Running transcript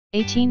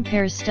18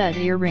 pairs stud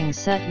earrings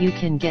set. You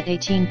can get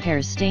 18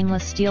 pairs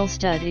stainless steel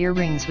stud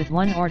earrings with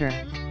one order.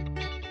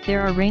 There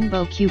are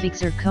rainbow cubic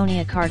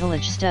zirconia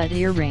cartilage stud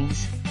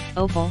earrings,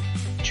 opal,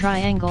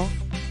 triangle,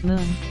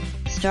 moon,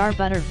 star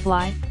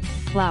butterfly,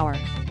 flower,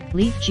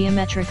 leaf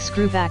geometric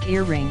screwback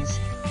earrings,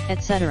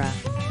 etc.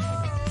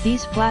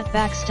 These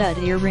flatback stud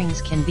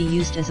earrings can be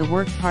used as a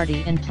work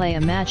party and play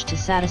a match to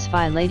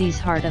satisfy ladies'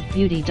 heart of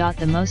beauty.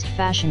 The most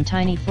fashion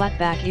tiny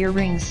flatback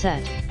earrings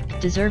set,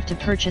 deserve to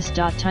purchase.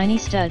 Tiny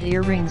stud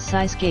earrings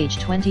size gauge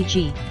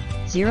 20G,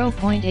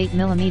 0.8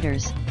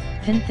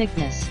 mm, pin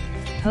thickness,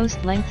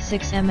 post length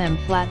 6 mm,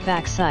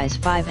 flatback size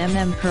 5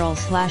 mm, pearl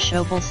 /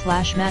 opal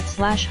 /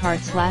 matte / heart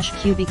 /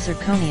 cubic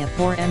zirconia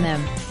 4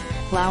 mm,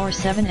 flower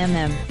 7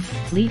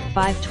 mm, leaf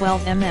 5/12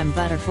 mm,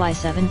 butterfly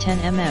 7/10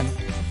 mm.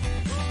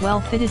 Well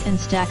fitted and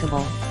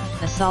stackable,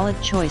 a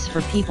solid choice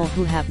for people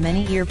who have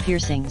many ear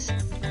piercings.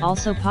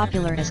 Also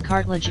popular as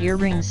cartilage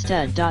earring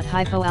stud.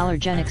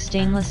 Hypoallergenic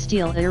stainless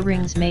steel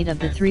earrings made of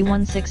the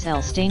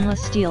 316L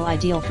stainless steel,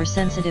 ideal for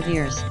sensitive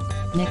ears,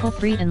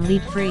 nickel-free and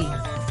lead-free,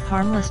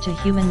 harmless to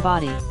human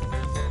body.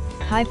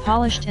 High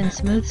polished and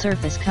smooth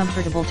surface,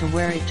 comfortable to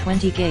wear at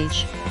 20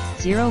 gauge,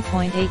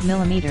 0.8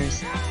 mm,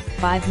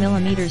 5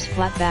 mm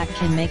flatback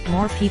can make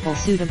more people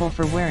suitable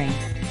for wearing,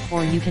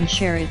 or you can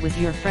share it with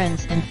your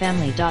friends and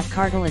family.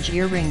 Cartilage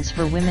earrings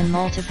for women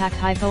multipack.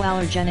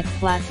 Hypoallergenic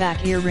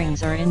flatback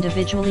earrings are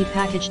individually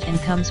packaged and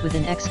comes with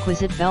an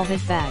exquisite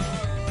velvet bag.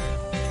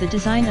 The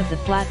design of the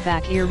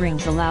flatback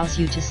earrings allows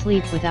you to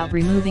sleep without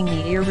removing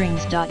the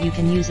earrings. You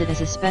can use it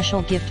as a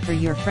special gift for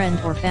your friend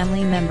or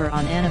family member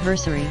on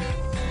anniversary,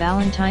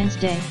 Valentine's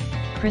Day,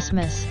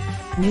 Christmas,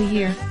 New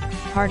Year,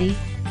 party,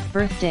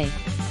 birthday,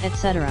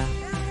 etc.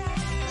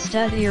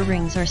 Stud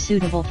earrings are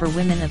suitable for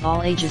women of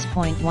all ages.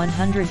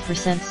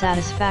 100%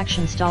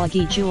 satisfaction.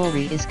 Stology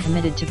Jewelry is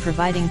committed to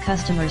providing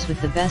customers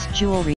with the best jewelry.